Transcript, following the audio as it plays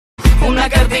una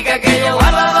cartica que yo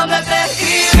guardo donde te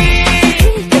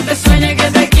escribí. Que te sueñe que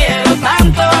te quiero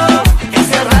tanto, que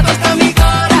hace rato está mi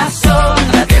corazón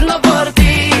latiendo por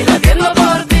ti, latiendo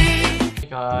por ti. Hey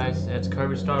guys, it's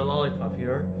Kirby Star Lollipop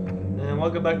here, and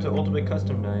welcome back to Ultimate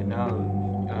Custom Night.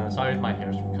 Now, sorry if my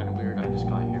hair's kind of weird, I just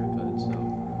got a haircut,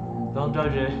 so don't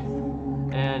judge it.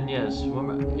 And yes,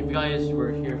 if you guys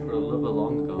were here for a little bit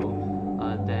long ago,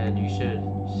 then you should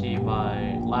see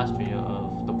my last video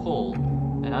of the poll,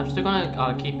 and I'm still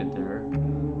gonna keep it there.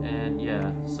 And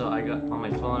yeah, so I got on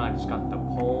my phone, I just got the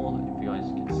poll. If you guys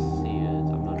can see it,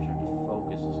 I'm not sure the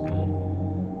focus is good,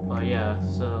 but yeah,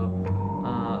 so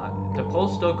the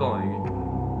poll's still going.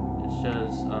 It's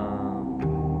just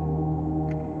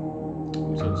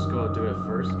so I'm just gonna do it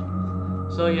first.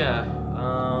 So yeah,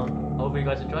 hope you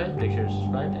guys enjoy it. Make sure to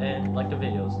subscribe and like the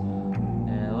videos,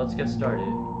 and let's get started.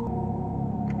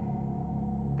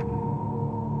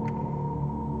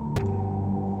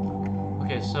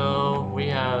 Okay, so we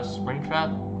have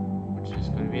Springtrap, which is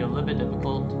going to be a little bit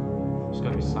difficult. It's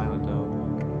going to be silent though.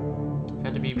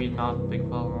 Had to be not a big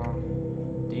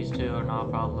problem. These two are not a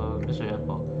problem. Mr.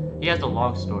 Hippo, he has the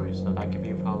long story, so that could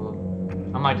be a problem.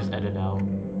 I might just edit out.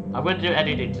 I'm going to do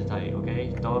editing tonight,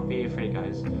 okay? Don't be afraid,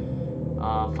 guys.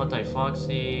 Footlight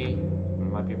Foxy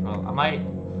might be a problem. I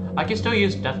can still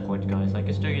use Death Coin, guys. I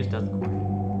can still use Death Coin.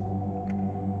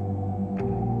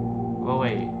 Oh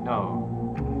wait, no.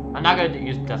 I'm not gonna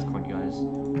use Death Coin, guys.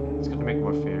 It's gonna make it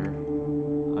more fair.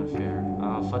 Unfair.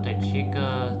 Footlight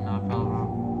Chica, not a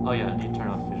problem. Oh yeah, I need to turn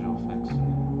off visual effects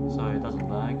so it doesn't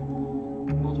lag.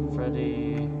 Molten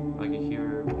Freddy, I can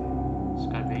hear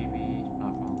Sky Baby,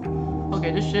 not a problem.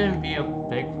 Okay, this shouldn't be a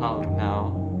big problem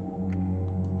now.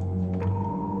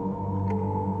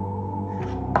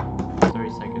 30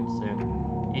 seconds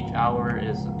in. Each hour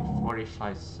is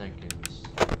 45 seconds.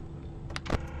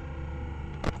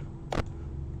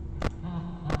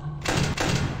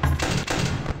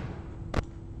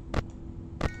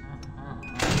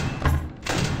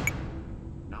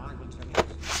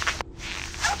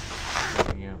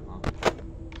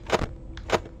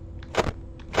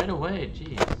 Get away,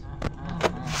 jeez.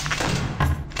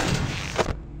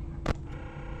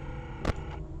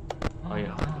 Oh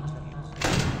yeah.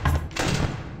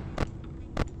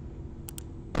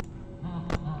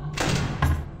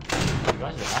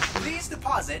 Please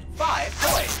deposit 5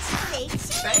 coins.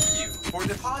 Thank you for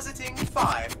depositing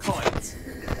 5 coins.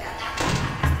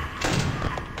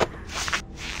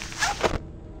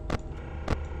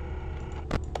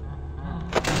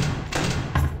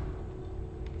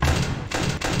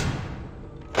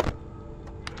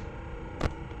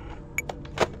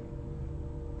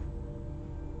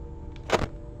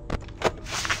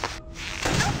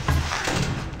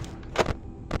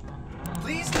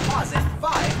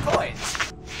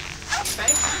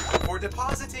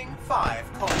 Depositing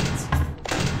 5 coins.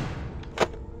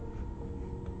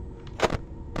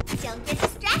 Don't get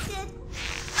distracted.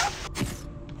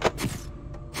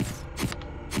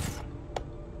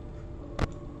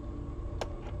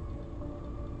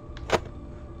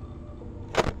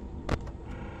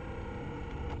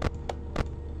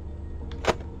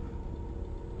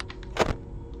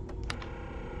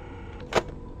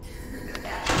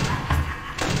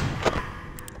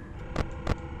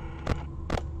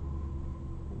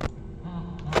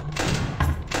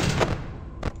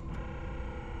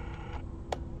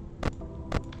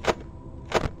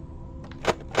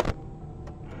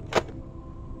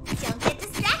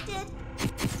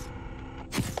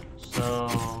 So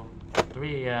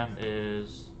 3 AM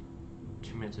is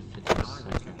 2 minutes and 50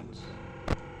 seconds.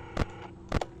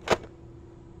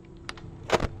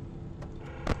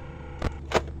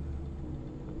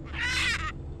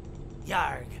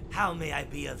 Yarg, how may I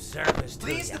be of service to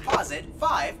you? Please deposit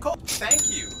 5 coins. Thank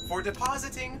you for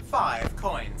depositing 5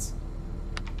 coins.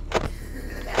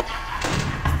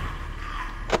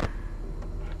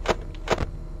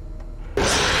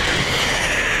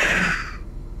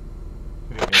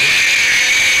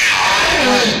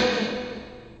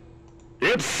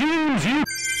 It seems you.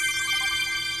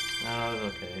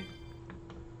 Okay.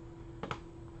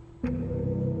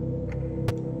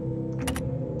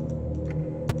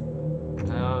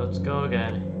 Now let's go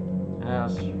again.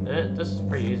 This is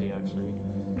pretty easy actually.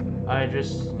 I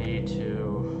just need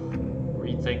to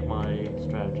rethink my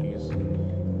strategies.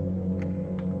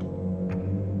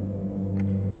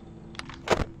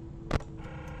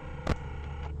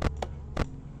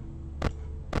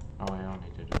 Oh, I don't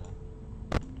need to do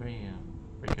that. 3 AM.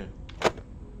 Pretty good.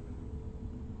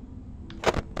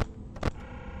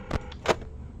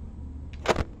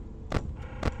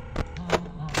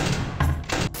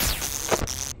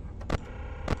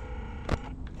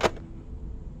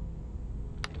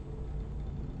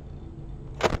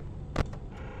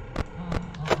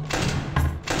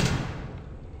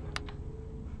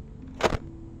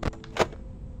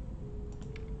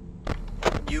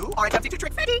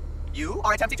 You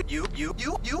are attempting to. You.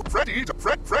 Freddy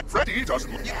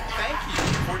doesn't. Thank you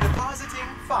for depositing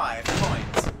 5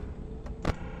 coins.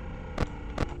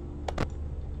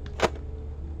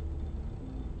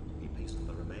 He pieced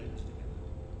the remains together.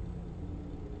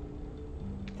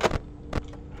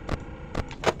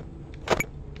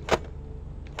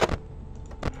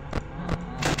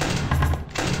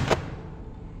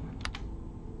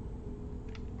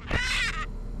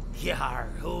 Yar,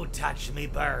 who touched me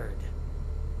bird?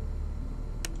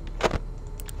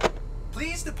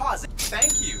 Please deposit.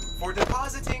 Thank you for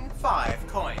depositing 5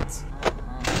 coins.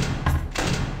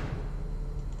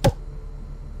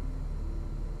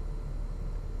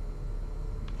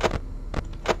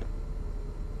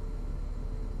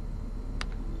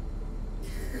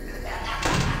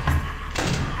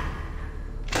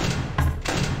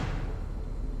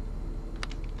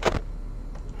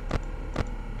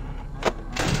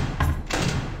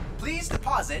 Please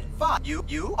deposit 5.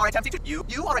 You are attempting to.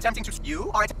 You are attempting to.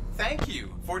 You are. Thank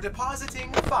you for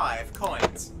depositing 5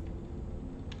 coins.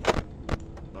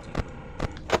 Not even.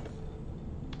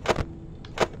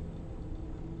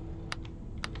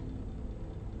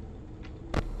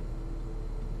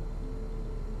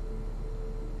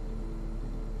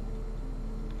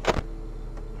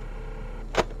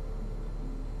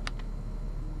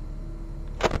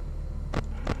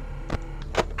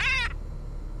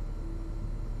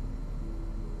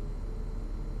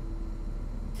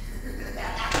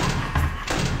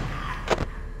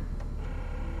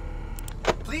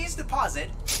 Please deposit.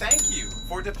 Thank you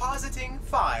for depositing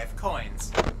 5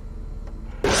 coins.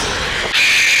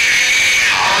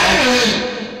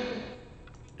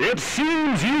 It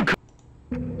seems you.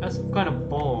 That's kind of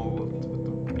bold with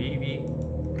the baby.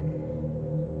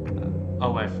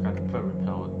 Oh, I forgot to put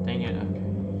repel. Dang it. Okay.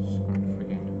 Just gonna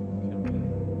freaking kill me.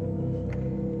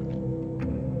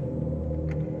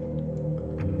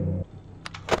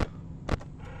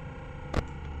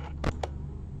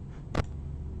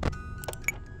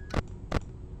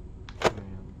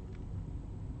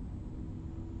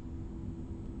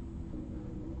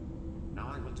 Now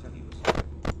I will tell you a secret.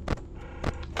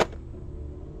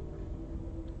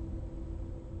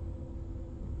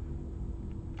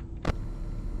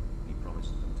 He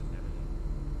promised them to never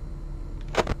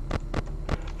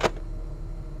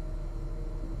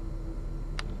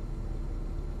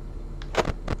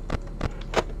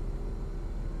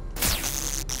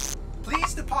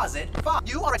Please deposit 5.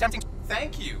 You are attempting.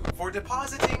 Thank you for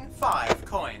depositing 5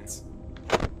 coins.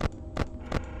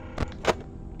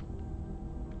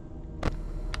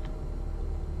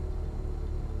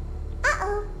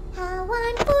 Uh-oh, how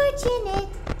unfortunate.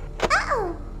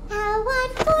 Uh-oh, how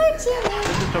unfortunate.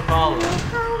 This is the problem.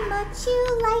 How much you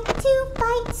like to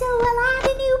fight, so I'll add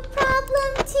a new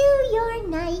problem to your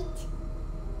night.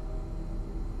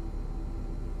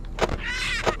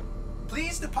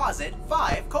 Please deposit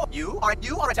 5 coins. You are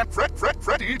attempting.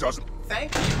 Freddy doesn't.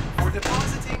 Thank you for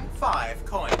depositing 5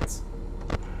 coins.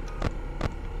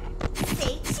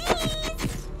 Say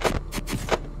cheese.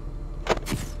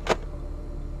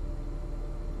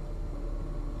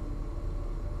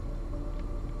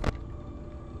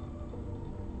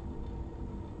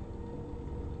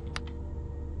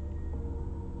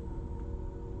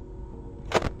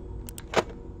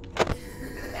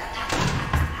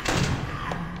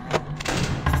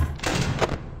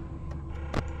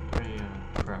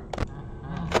 Crap.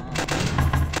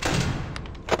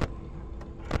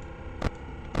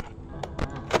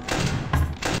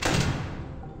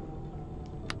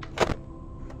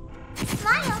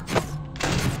 Smile.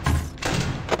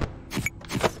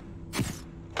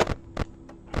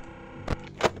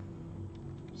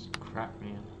 It's crap,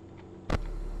 man.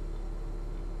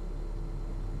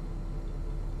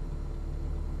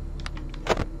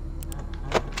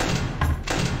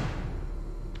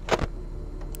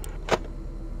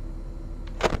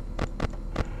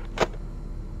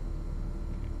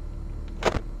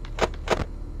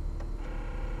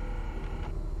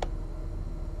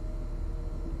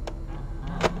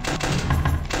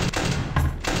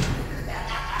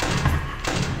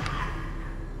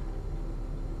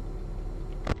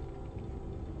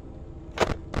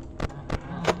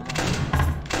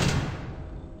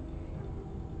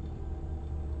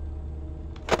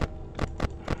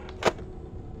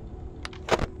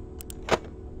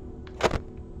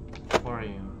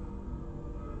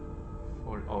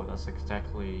 Oh, that's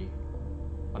exactly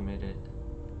a minute.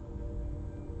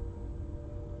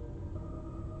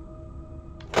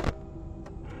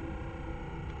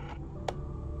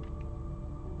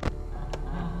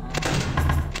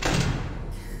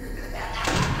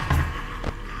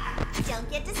 Don't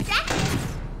get distracted.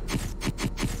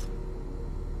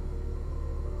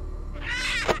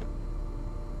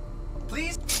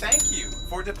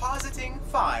 for depositing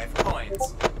 5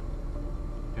 coins.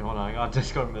 Okay, hold on, I got a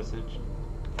Discord message.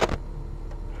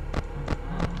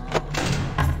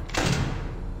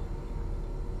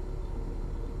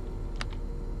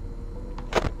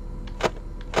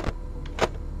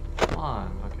 Come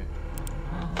on, okay.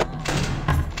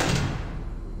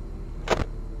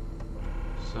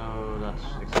 So that's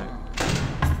exactly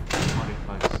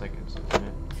 45 seconds, isn't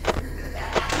it?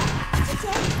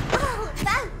 Today, all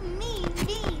about me.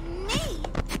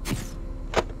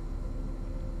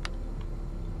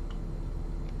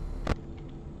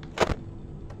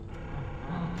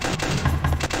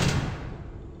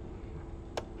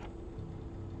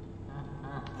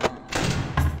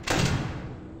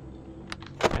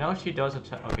 I know she does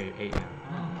attack. Okay, 8 now.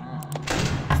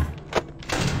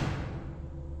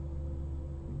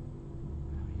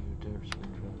 You dare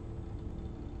Springtrap.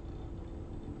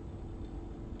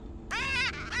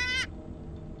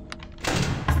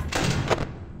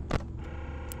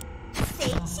 Say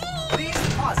cheese. Please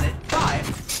deposit 5.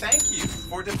 Thank you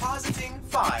for depositing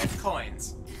 5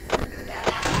 coins.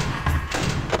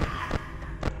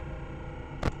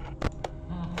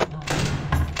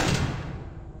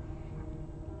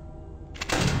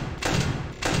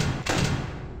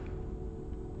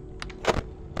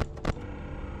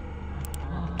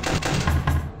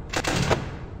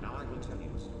 Now I will tell you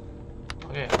a story.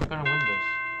 Okay, I'm gonna win this.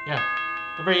 Yeah,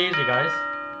 they're very easy, guys.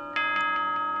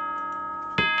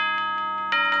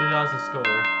 2,000 score.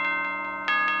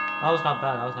 That was not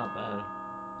bad. That was not bad.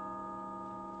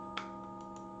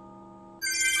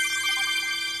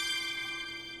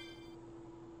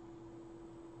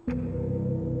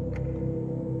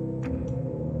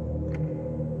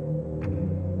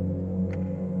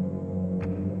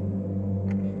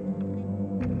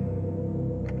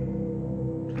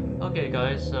 Okay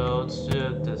guys, so let's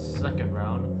do the second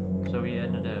round. So we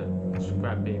ended at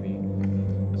Scrap Baby.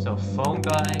 So Phone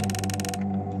Guy,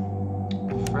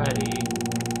 Freddy,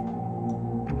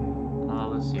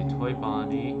 let's see, Toy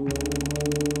Bonnie,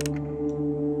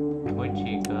 Toy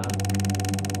Chica,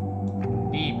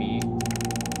 BB,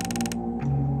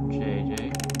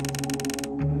 JJ,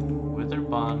 Wither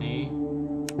Bonnie,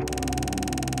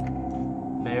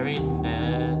 Fairy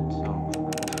Ned,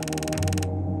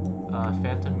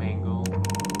 Phantom Mangle,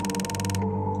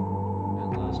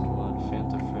 and last one,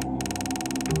 Phantom Freddy.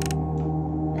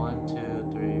 1, 2,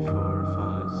 3, 4,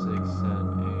 5, 6, 7,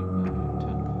 8,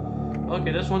 9, 10.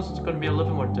 Okay, this one's gonna be a little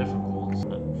bit more difficult.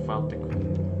 Throughout the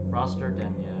roster,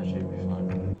 then yeah, it should be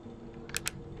fun.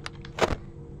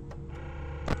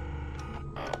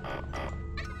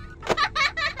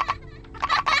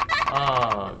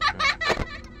 Oh, crap.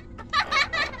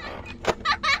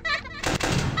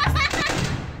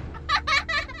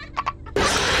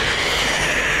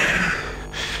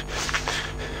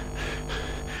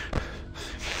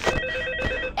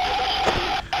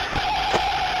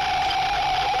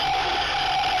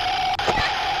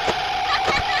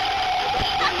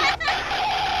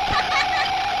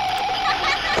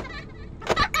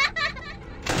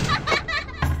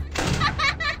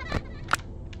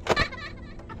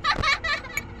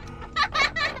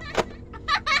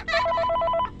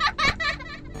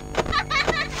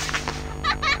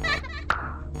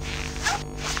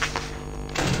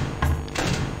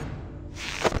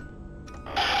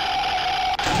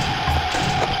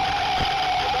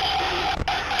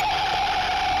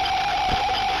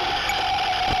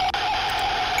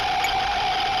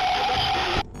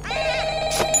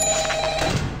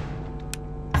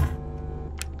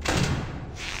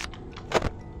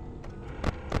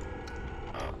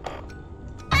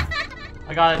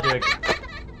 I gotta do it.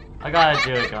 I gotta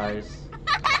do it, guys.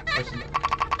 Listen.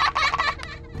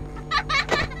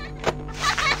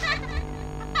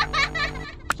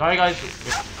 Sorry, guys,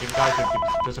 if you guys are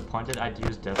disappointed, I'd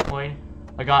use Death Point.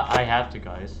 I have to,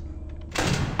 guys.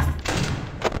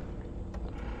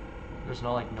 There's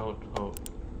no, like, no hope.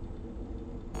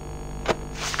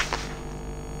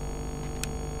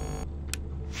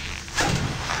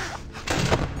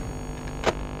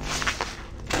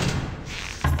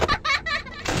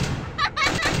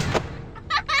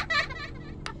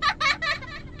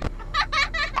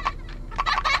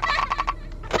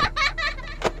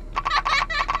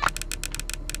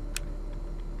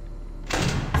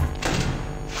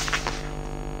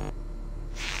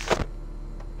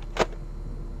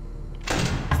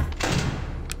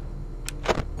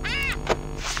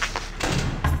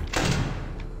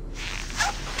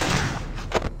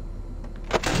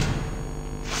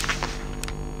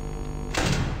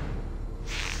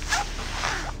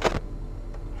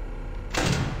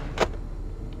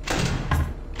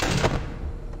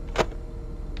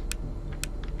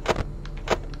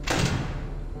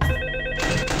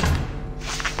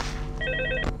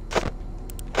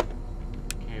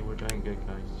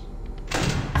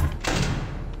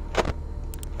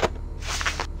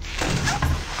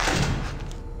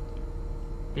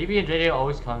 BB and JJ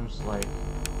always comes like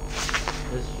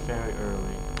this very early.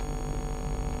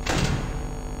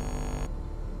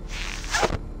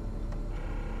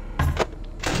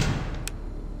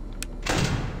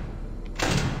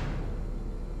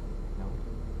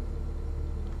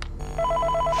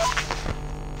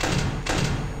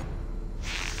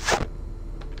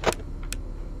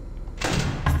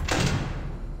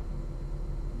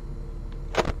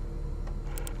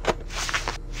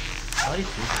 At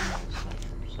least you can run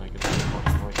sniper, so I can support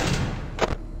the voice again.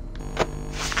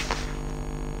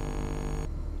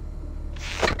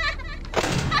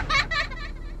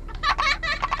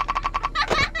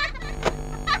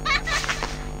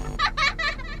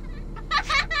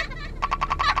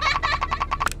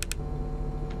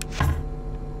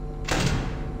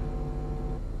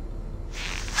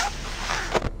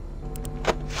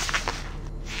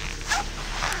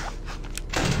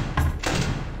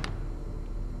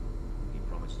 He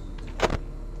promised.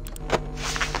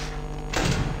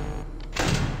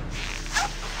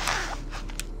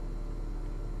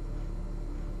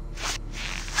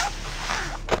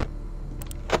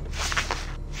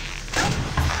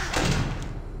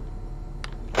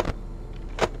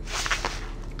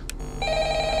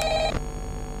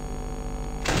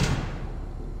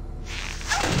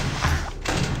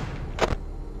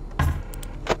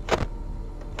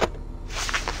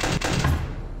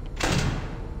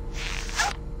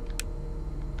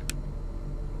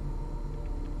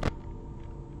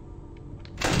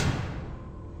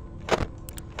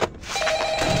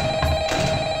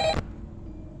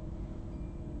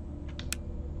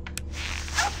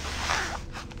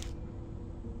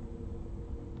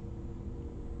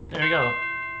 There we go.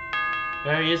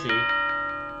 Very easy.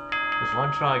 Just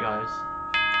one try, guys.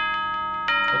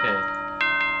 Okay.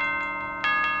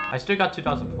 I still got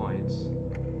 2,000 points.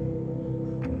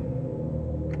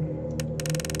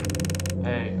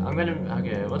 Hey, I'm gonna.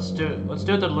 Okay, let's do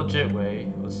it the legit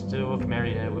way. Let's do it with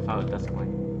Marionette without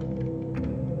Deathcoin.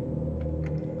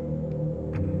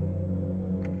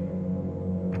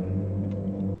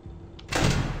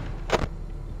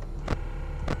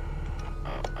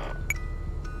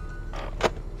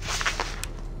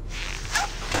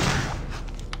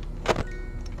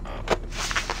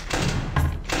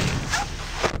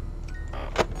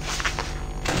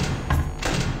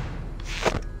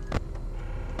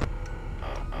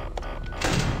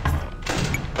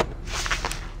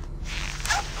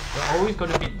 They're always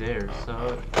gonna be there, so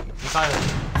you gotta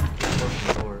keep closing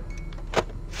the door.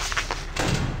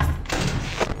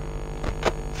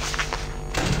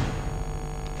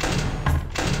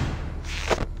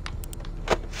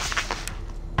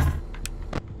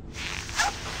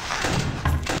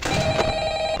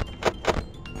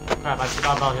 Crap, I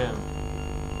forgot about him.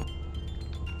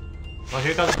 Well,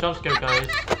 here comes the jump scare, guys.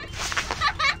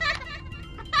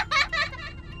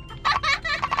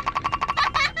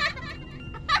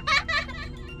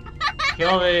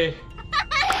 Kill me!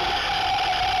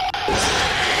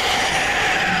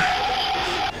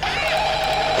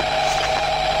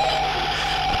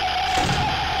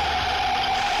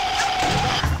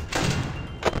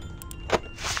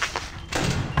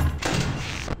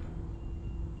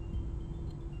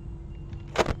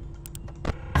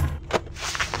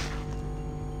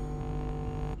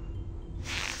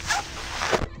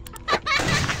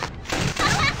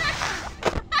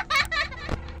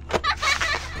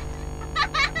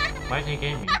 Why is he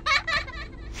gaming?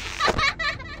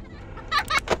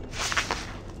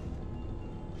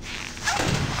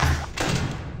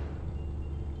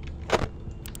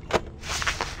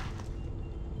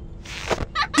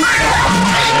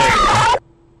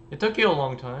 It took you a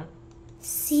long time.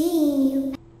 See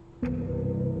you.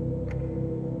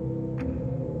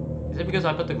 Is it because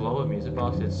I put the global music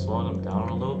box to slow them down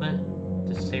a little bit?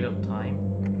 To save up time?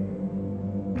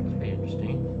 It's very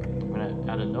interesting. I'm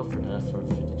gonna add a note for that for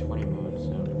 50-20 mode,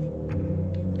 so.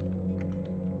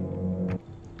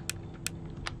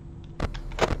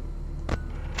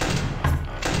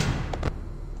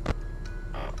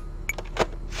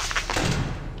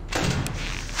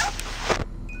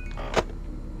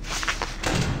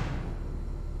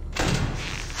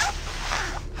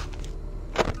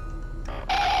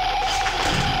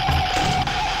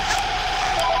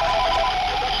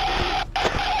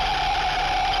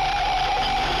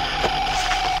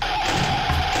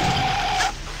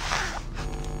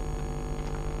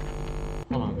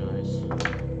 Hold on, guys.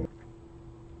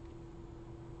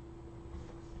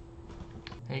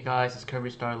 Hey guys, it's Kirby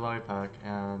Star Lollipop,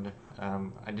 and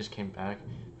I just came back.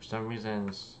 For some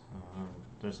reasons,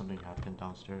 there's something happened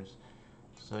downstairs.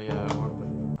 So yeah,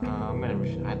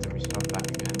 I had to restart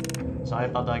back again. Sorry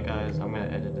about that, guys. I'm gonna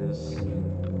edit this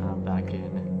back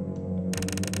in.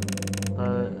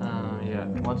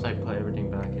 once I put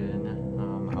everything back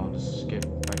in, I'll just skip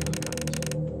back to the cuts.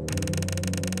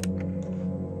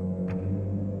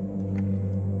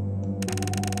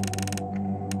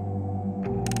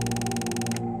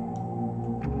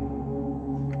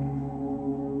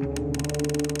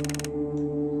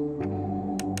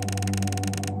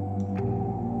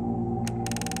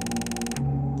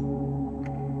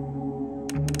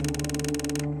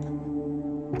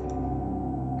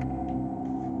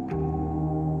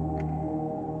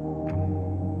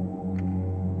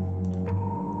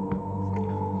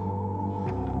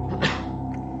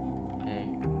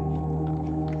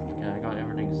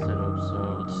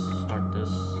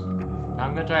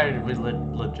 I'm gonna try to be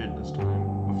legit this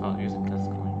time without using death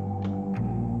coin.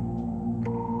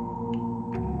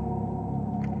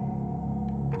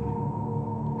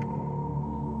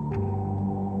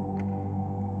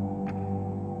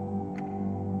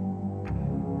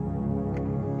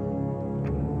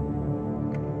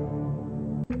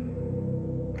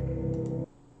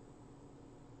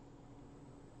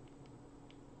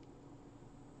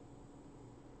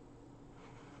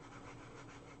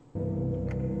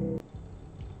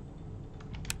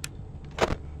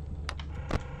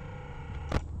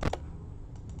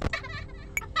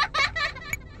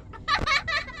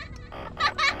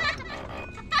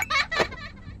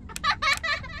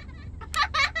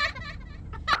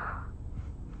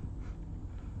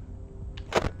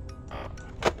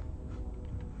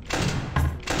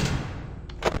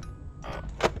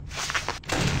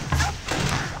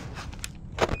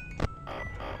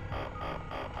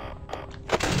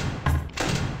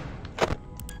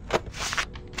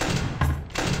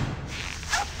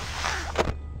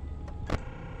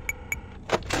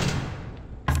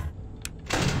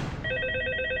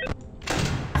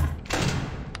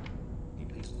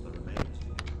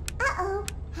 Uh-oh,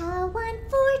 how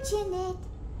unfortunate.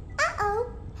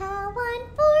 Uh-oh, how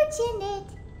unfortunate.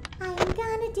 I'm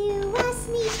gonna do a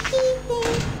sneaky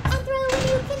thing and throw a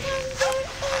new contender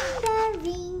in the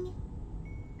ring.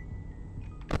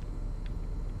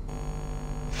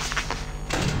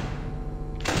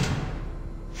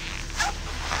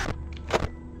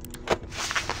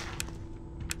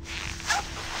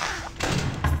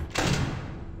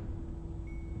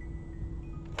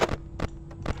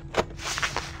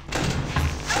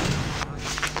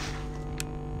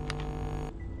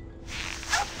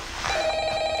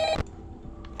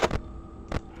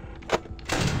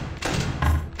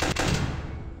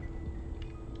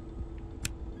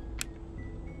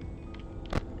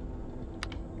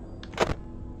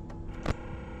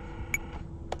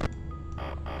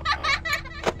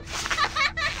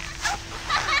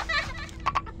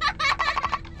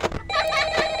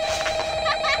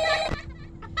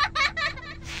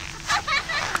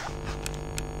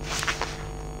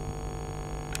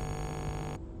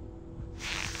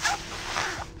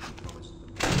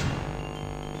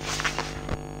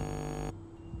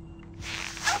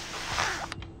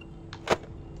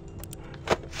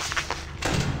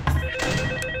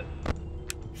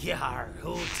 Yar,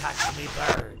 who touched me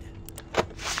bird?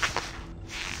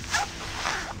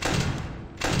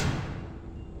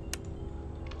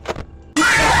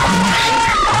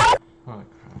 Holy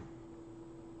crap.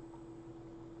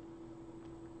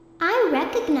 I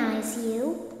recognize you,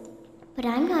 but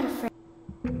I'm not afraid.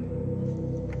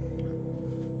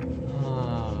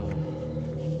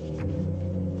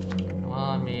 Well,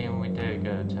 I mean, we did a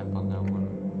good attempt on that one.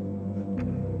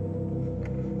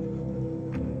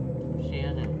 She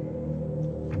had it.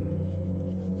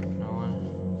 No one.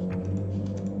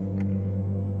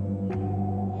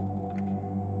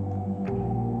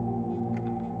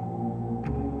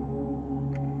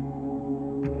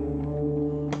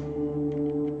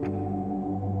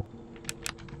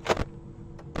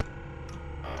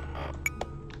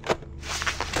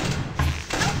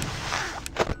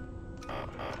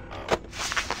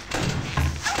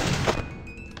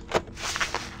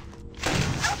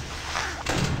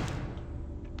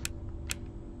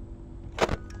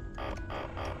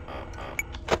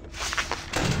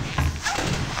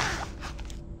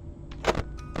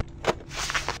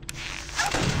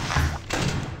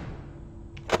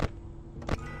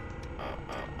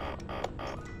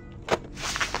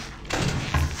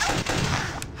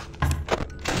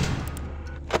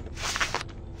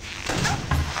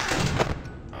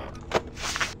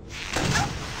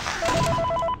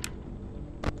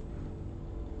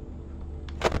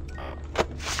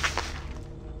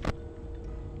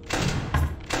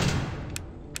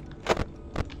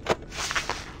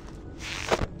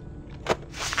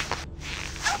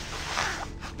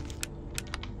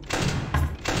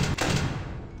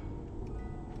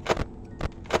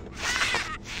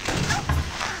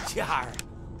 Yar,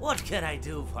 What can I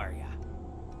do for you?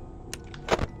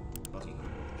 Nothing.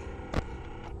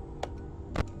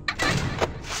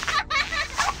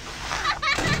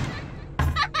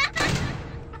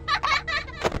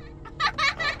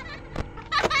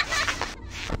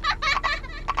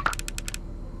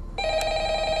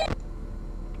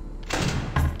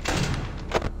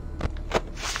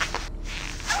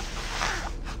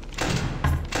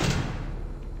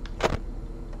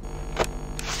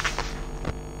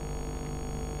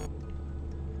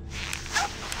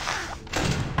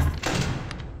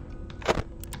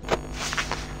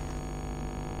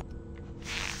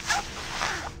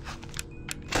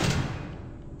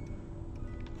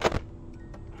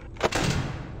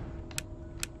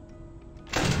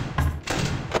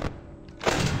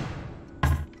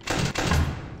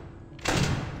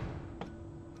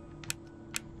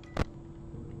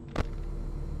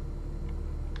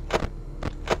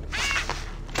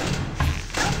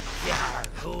 Yar,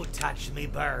 who touched me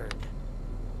bird?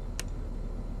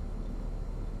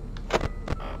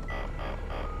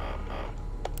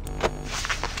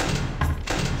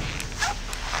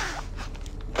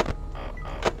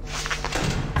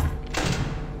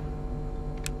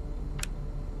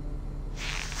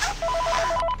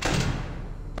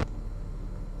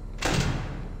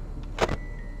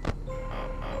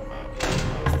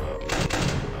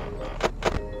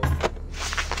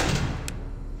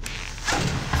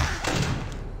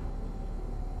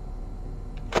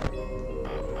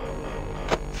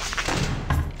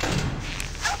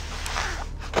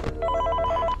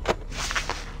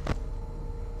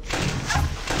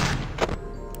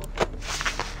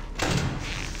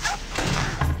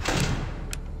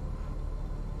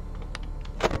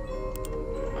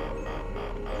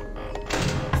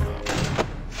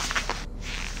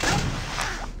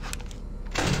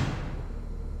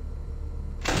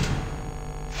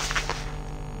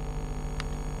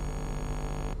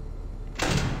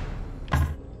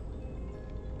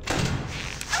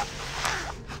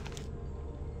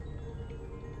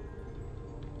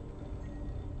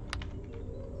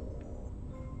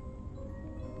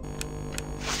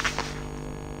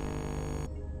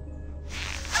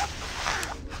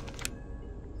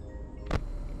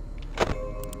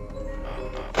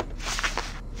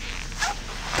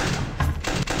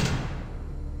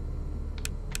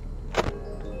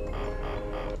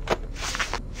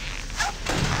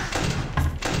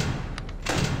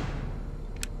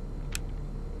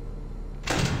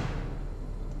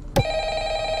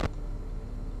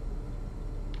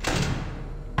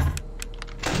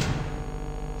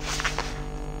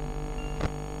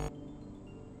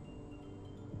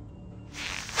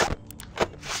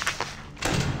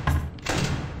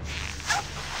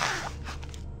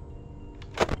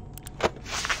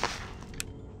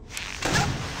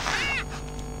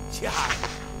 Yar,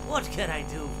 what can I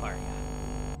do for you?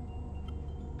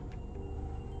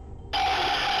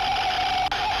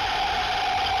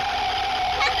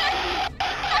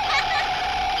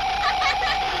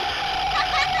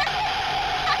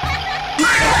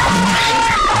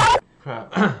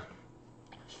 Crap.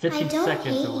 50 I don't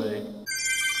seconds hate away. you.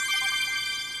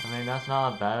 I mean, that's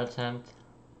not a bad attempt.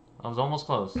 I was almost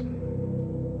close. It's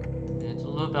a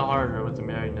little bit harder with the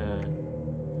marionette.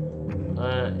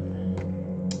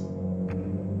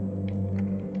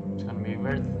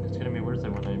 It's gonna be worth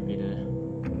it when I beat it.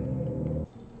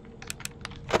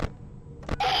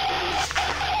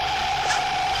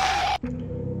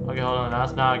 Okay, hold on.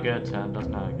 That's not a good attempt. That's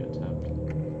not a good attempt.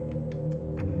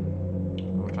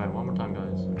 We'll try it one more time,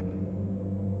 guys.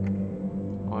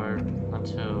 Or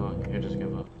until you just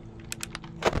give up.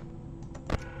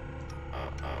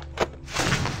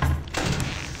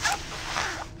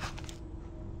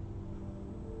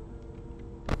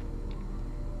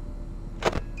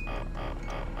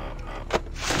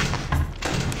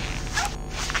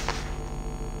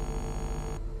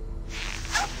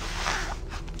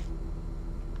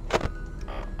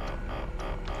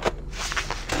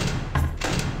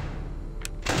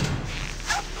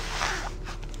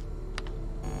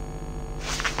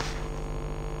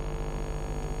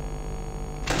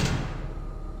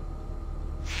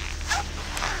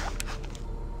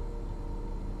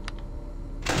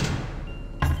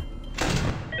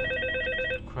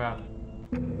 Crap.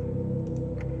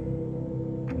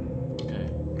 Okay.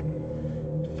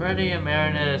 Freddy and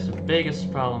Marionette is the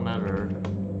biggest problem ever.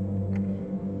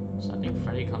 So I think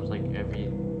Freddy comes like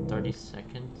every 30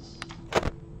 seconds.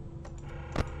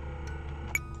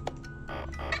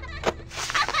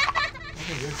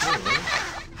 Okay, you're good, right?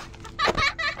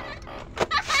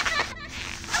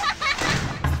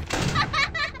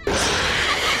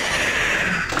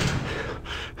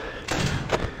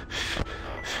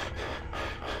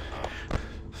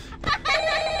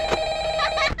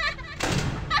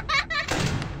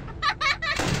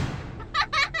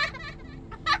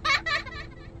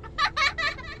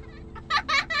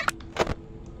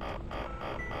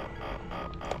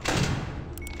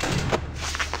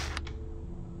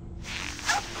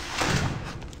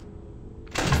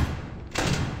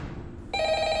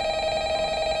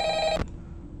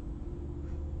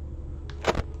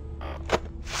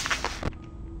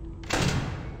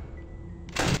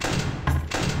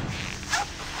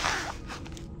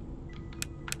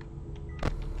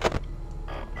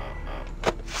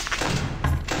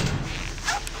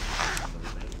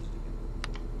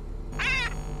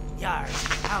 Yar,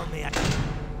 how may I?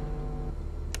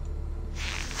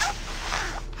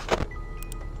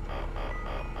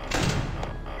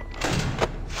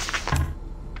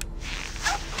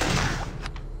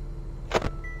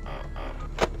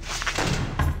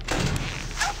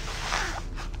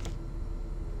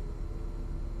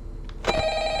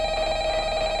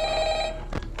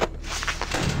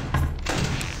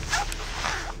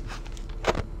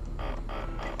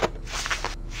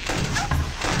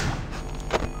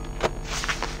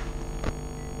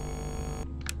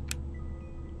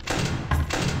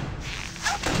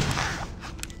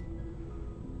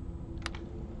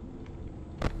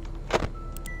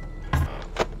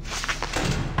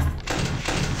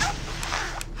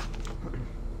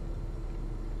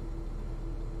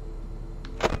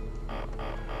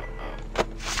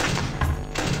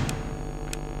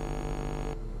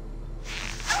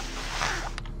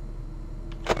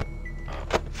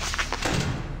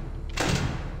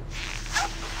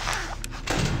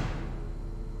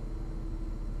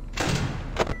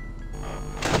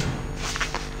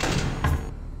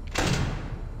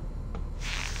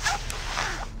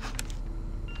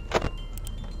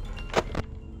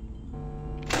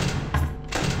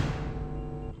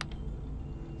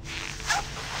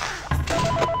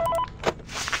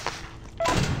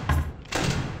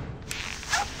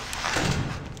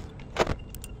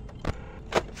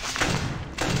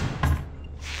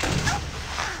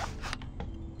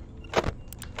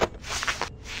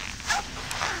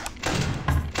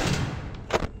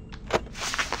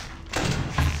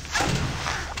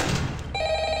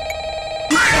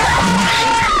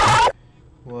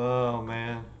 Whoa,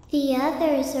 man. The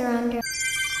others are under.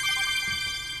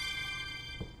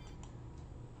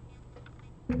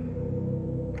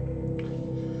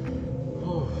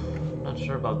 Not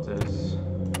sure about this.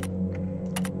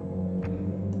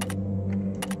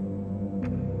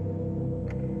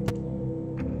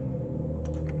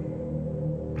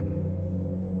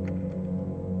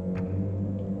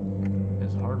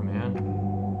 It's hard, man.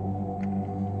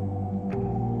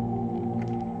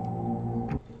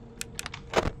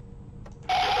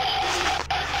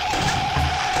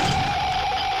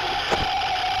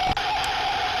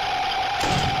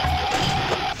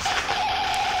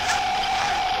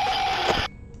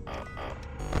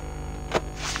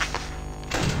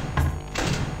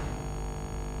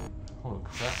 Holy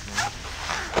crap, man.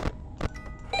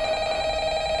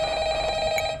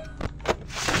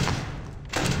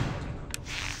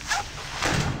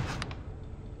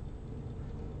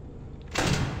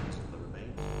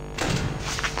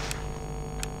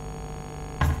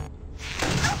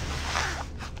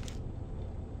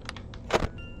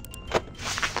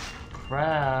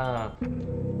 Crap.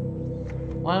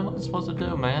 What am I supposed to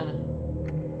do, man?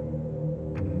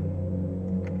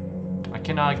 I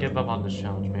cannot give up on this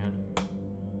challenge, man.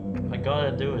 I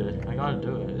gotta do it. I gotta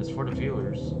do it. It's for the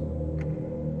viewers.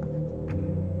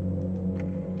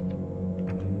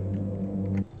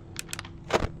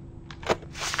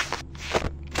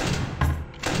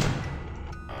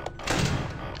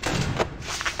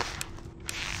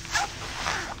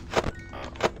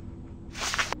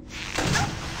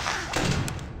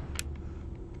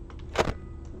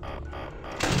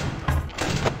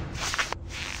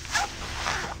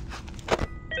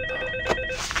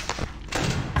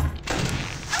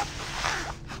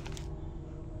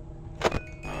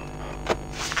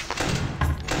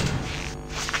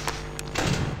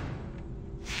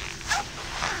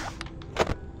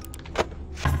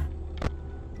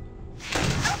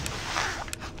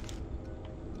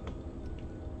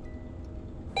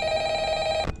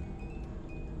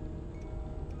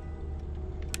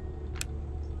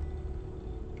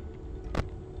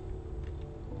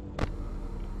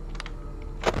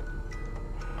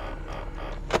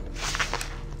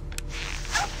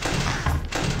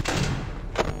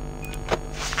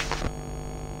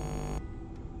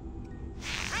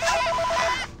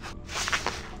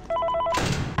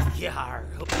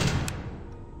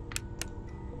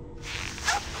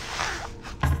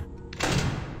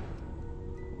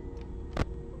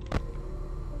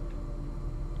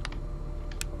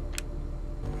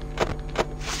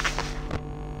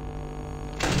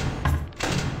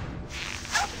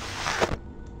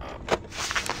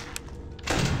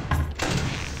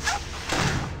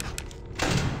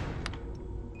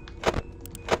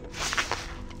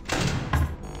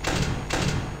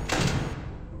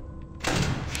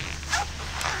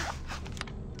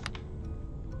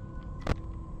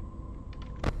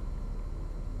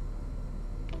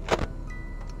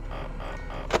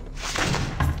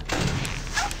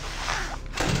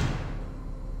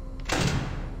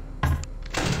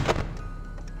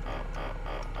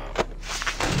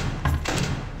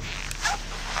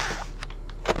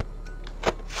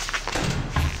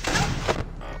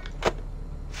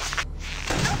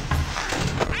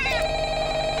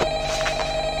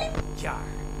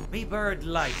 bird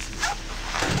likes you.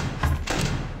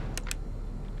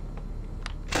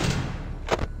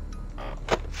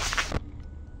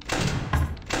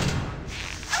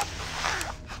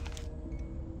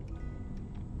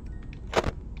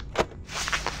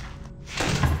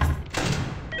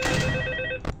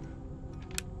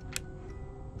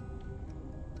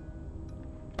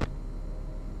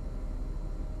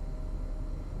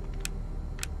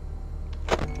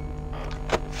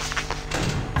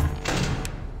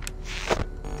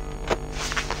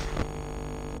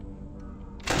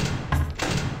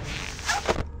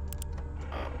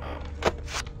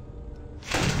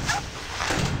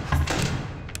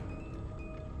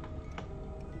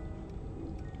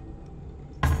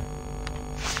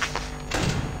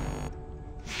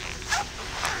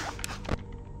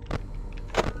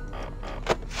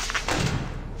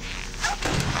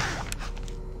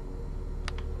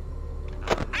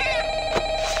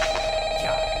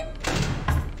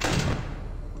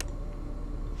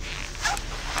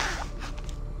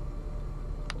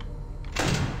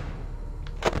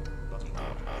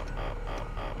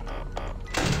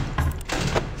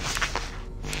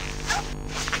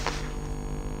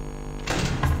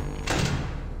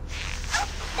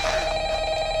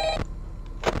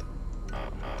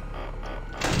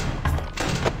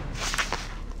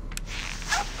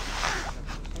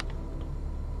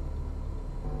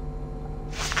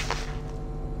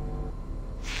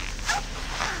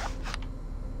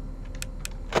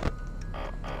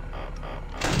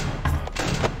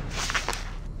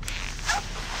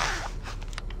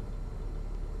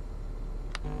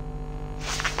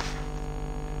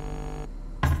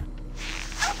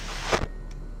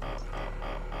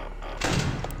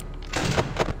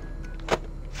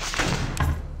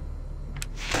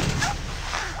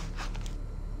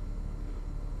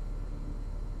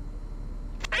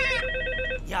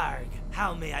 Yarg,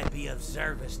 how may I be of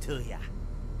service to ya?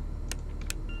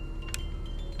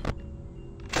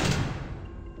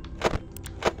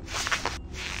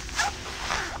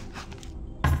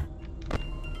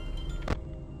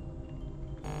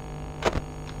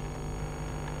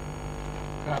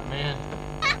 God, man.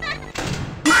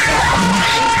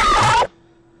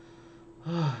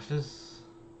 Just...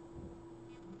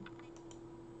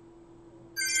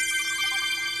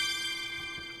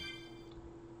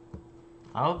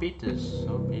 I'll beat this.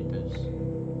 I'll beat this.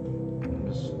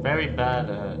 It's very bad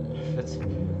if it's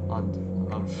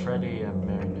on Freddy and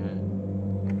Marinette.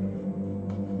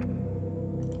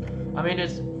 I mean,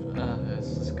 it's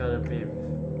gotta be. I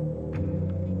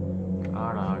don't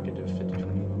know how I could do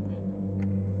 50-20 movement.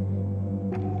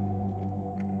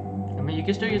 I mean, you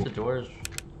can still use the doors.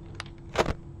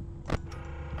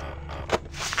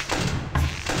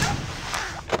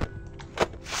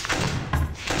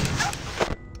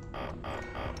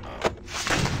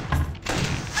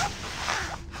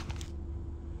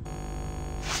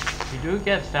 You do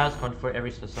get fast one for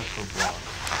every successful block,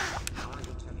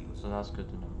 so that's good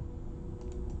to know.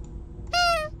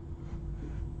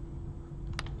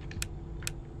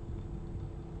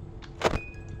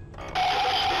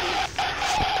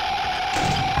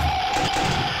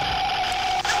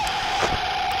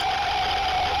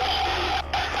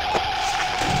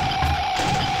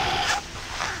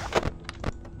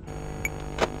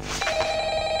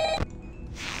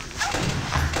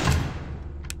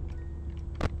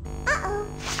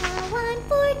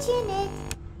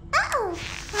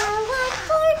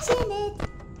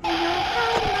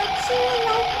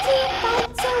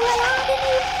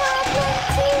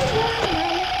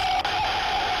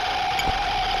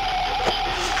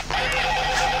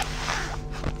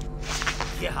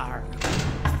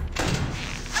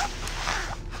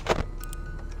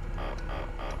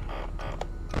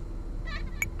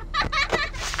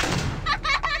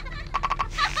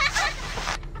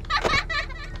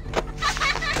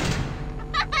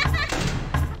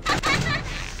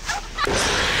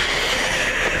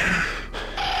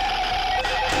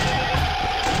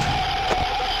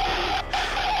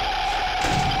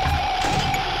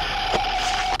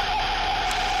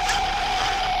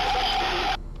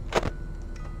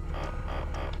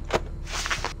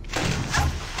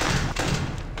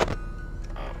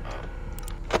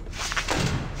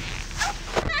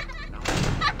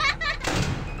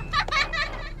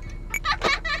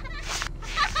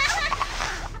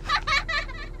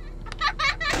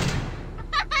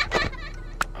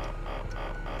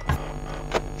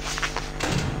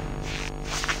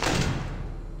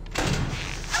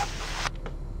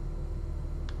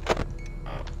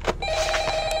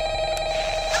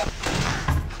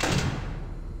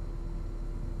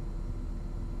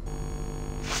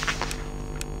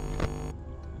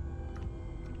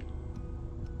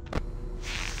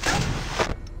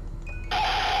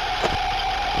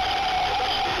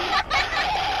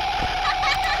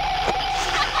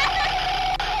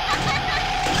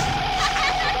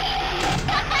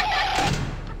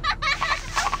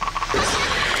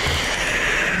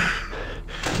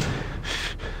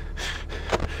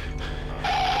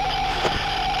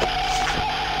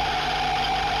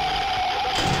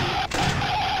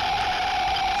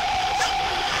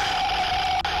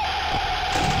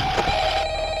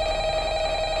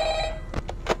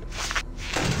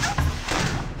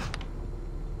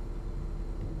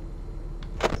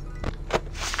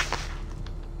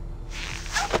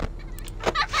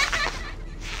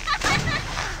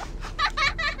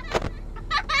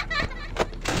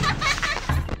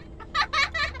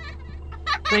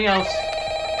 anything else.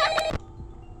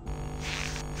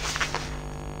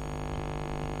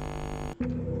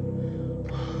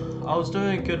 I was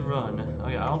doing a good run.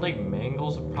 Okay, I don't think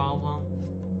Mangle's a problem.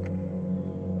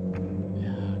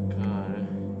 Yeah, God.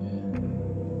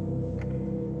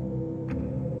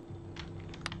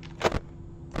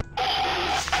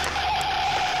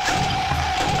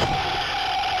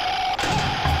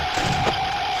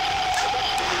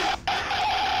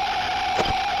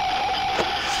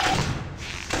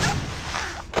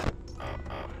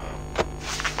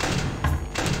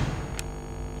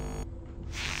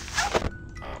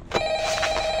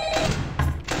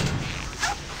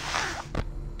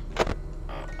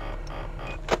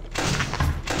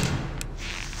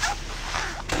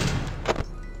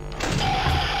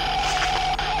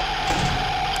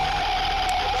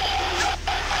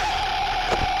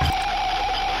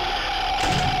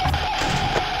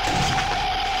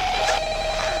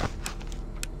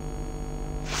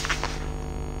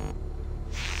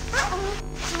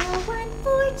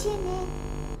 Unfortunate.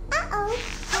 Uh-oh,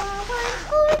 how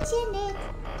unfortunate.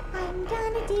 I'm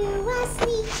gonna do a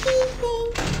sneaky thing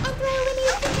and throw a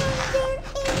new contender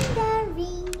in the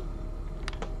ring.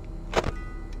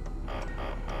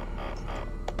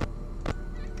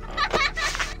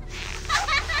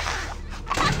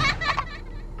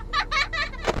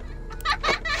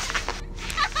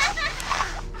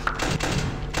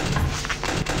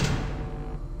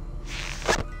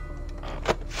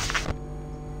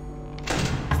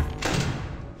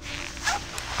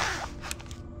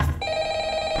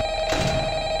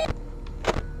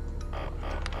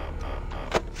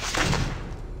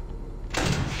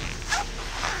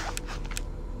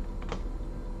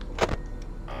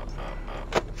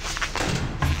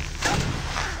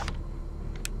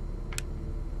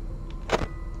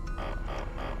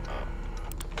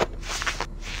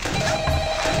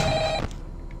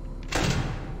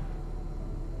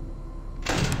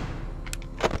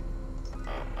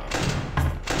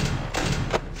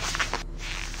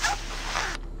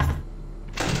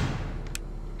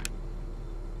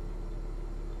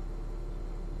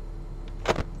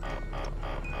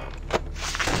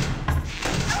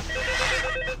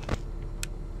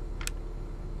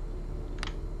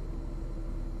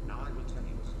 Now I will tell you.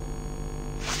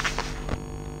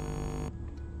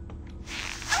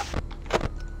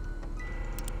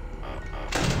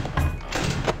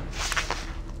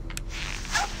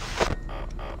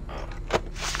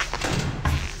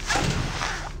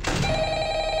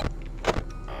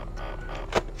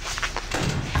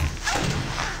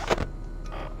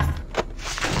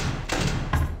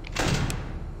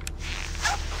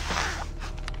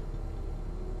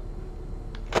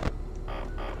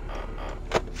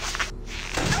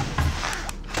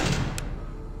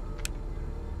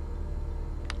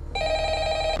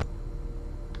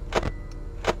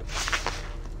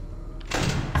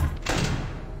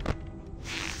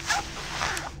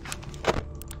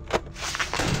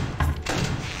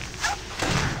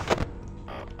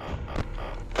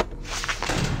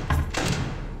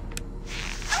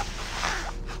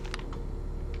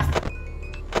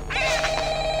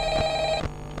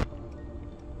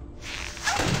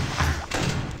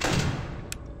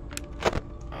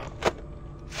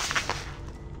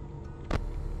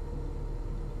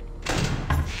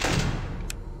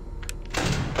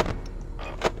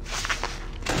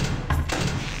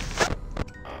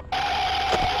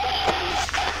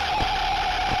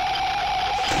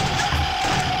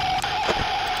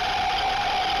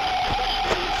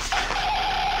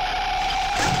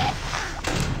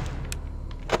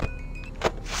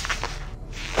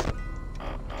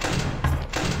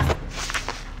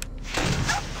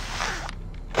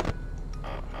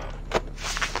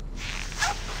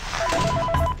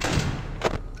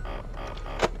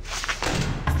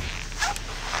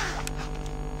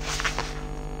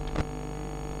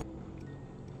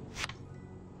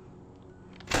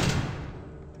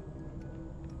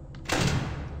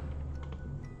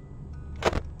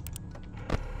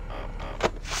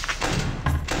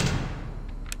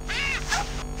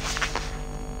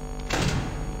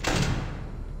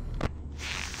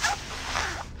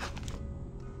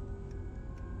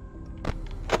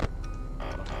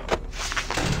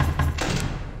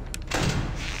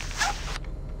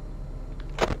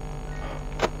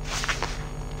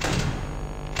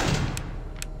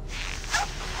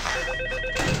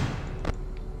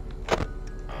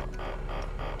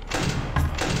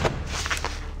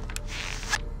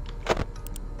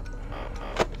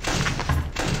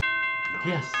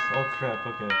 Yes! Oh crap,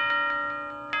 okay.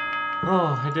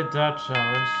 Oh, I did that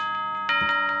challenge.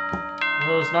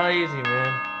 It was not easy,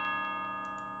 man.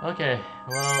 Okay,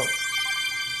 well...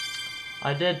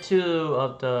 I did 2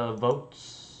 of the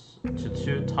votes to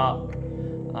 2 top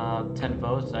 10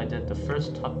 votes. I did the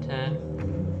first top 10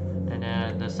 and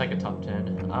then the second top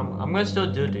 10. I'm gonna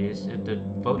still do these if the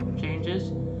vote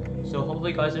changes. So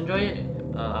hopefully you guys enjoy it.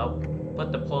 I'll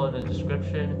put the poll in the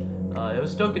description. It will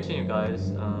still continue, guys.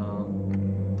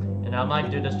 And I might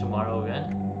do this tomorrow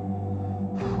again.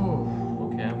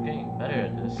 Whew, okay, I'm getting better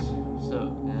at this.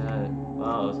 So,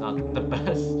 wow, it's not the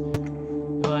best.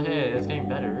 But hey, it's getting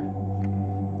better.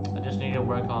 I just need to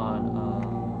work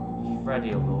on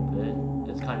Freddy a little bit.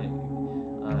 It's kind of,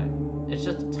 it's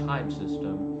just a time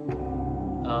system.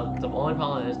 The only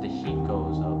problem is the heat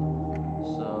goes up.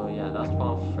 So yeah, that's the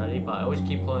problem with Freddy, but I always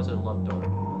keep closing the love door.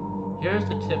 Here's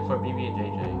the tip for BB and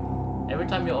JJ. Every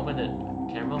time you open the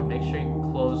camera, make sure you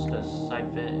close the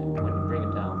side vent when you bring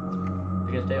it down.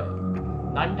 Because they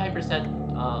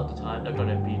 99% of the time they're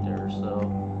gonna be there, so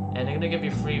and they're gonna give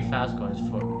you free fast coins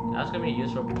for that's gonna be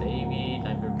used for Baby,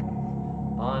 Nightmare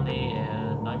Bonnie,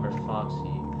 and Nightmare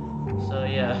Foxy. So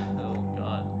yeah, oh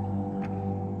god.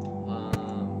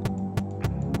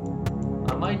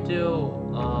 I might do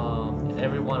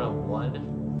every one of one.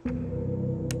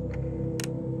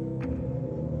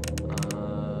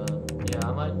 Yeah,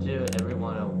 I might do every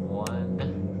one of one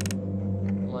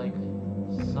like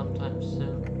sometime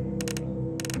soon.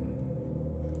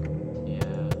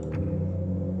 Yeah.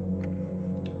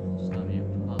 It's not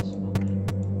even possible.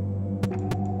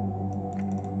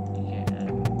 Yeah.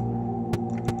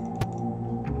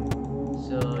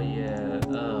 So yeah,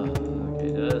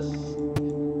 okay, this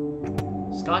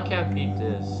Scott can't beat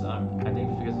this. I think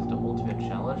because it's the ultimate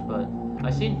challenge, but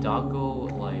I seen Doggo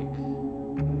like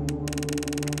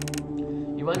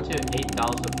he went to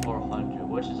 8,400,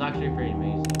 which is actually pretty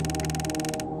amazing.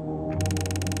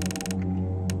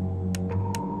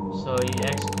 So he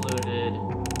excluded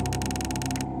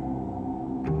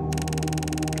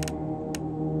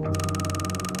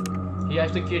he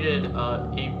executed 8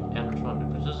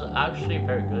 animatronics, which is actually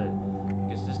very good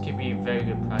because this could be very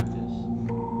good practice.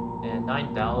 And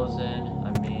 9,000,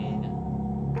 I mean,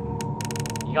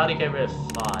 you gotta get rid of 5.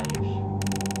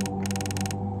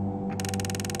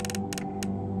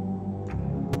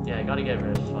 Yeah, I gotta get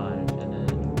rid of 5. And then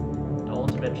the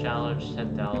ultimate challenge,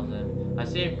 10,000. I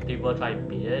see people try to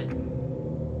beat it,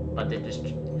 but they just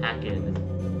hack it.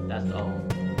 That's all.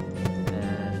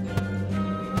 And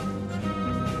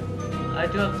I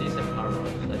do have decent power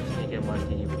ups. I just need to get more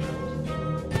TD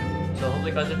controls. So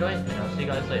hopefully you guys enjoy, and I'll see you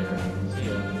guys later. See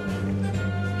ya.